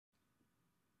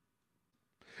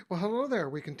Well, hello there.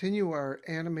 We continue our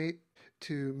Animate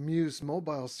to Muse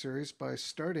mobile series by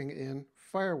starting in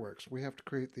Fireworks. We have to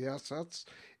create the assets,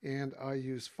 and I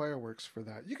use Fireworks for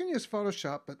that. You can use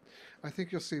Photoshop, but I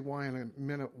think you'll see why in a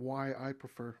minute why I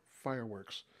prefer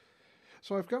Fireworks.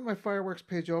 So I've got my Fireworks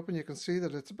page open. You can see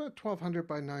that it's about 1200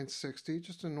 by 960,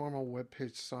 just a normal web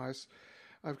page size.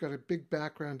 I've got a big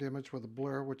background image with a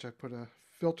blur, which I put a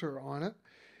filter on it.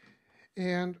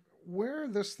 And where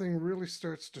this thing really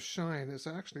starts to shine is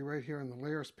actually right here in the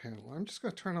layers panel. I'm just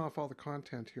going to turn off all the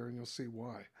content here and you'll see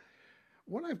why.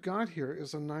 What I've got here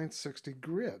is a 960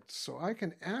 grid, so I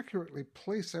can accurately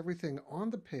place everything on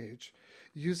the page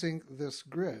using this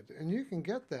grid. And you can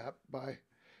get that by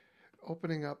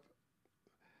opening up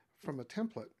from a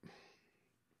template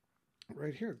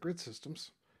right here, Grid Systems.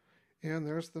 And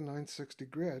there's the 960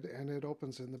 grid, and it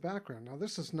opens in the background. Now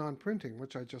this is non-printing,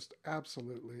 which I just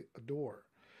absolutely adore.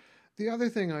 The other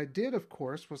thing I did, of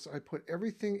course, was I put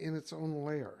everything in its own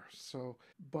layer. So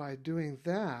by doing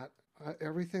that,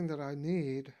 everything that I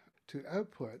need to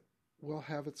output will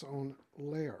have its own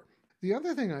layer. The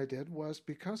other thing I did was,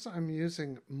 because I'm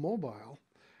using mobile,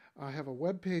 I have a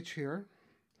web page here,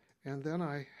 and then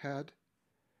I had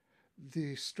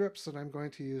the strips that I'm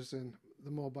going to use in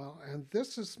the mobile, and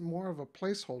this is more of a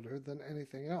placeholder than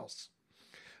anything else.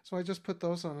 So I just put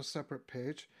those on a separate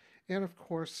page, and of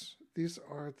course these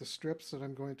are the strips that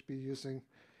I'm going to be using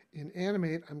in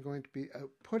Animate. I'm going to be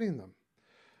outputting them.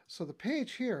 So the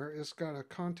page here has got a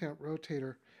content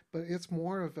rotator, but it's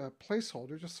more of a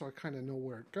placeholder just so I kind of know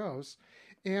where it goes,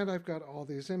 and I've got all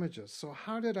these images. So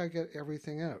how did I get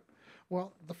everything out?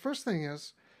 Well, the first thing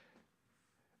is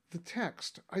the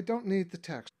text. I don't need the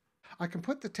text. I can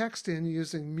put the text in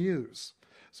using Muse,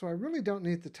 so I really don't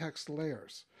need the text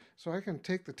layers. So I can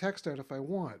take the text out if I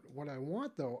want. What I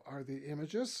want, though, are the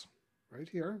images right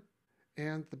here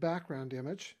and the background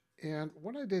image. And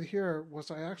what I did here was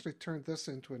I actually turned this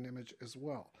into an image as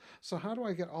well. So how do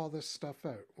I get all this stuff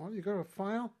out? Well, you go to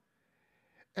File,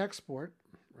 Export,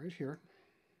 right here.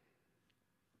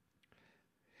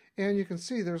 And you can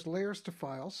see there's layers to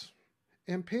files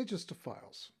and pages to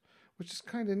files, which is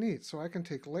kind of neat. So I can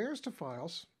take layers to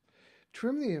files,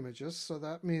 trim the images, so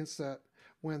that means that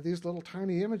when these little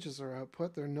tiny images are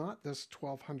output, they're not this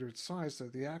 1200 size, they're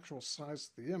the actual size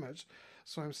of the image.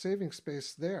 So I'm saving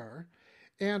space there,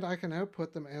 and I can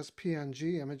output them as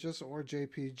PNG images or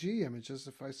JPG images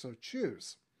if I so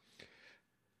choose.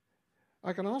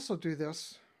 I can also do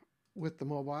this with the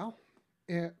mobile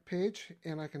page,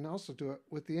 and I can also do it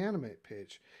with the Animate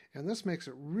page. And this makes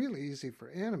it really easy for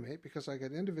Animate because I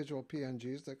get individual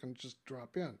PNGs that can just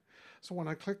drop in. So when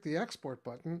I click the export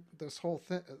button, this whole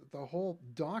the whole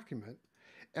document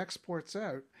exports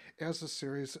out as a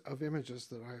series of images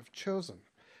that I have chosen.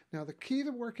 Now the key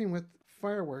to working with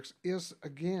Fireworks is,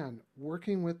 again,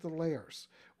 working with the layers.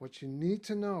 What you need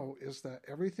to know is that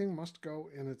everything must go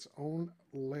in its own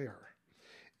layer.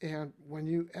 And when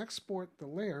you export the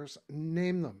layers,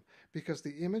 name them, because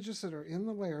the images that are in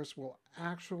the layers will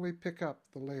actually pick up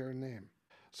the layer name.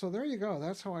 So there you go.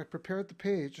 That's how I prepared the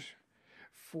page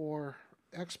for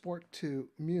export to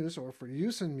Muse, or for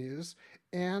use in Muse,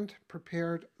 and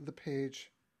prepared the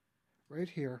page right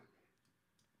here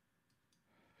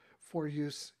for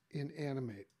use in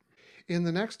Animate. In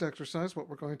the next exercise, what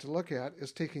we're going to look at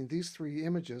is taking these three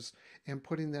images and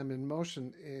putting them in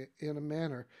motion in a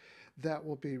manner that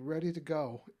will be ready to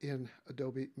go in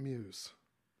Adobe Muse.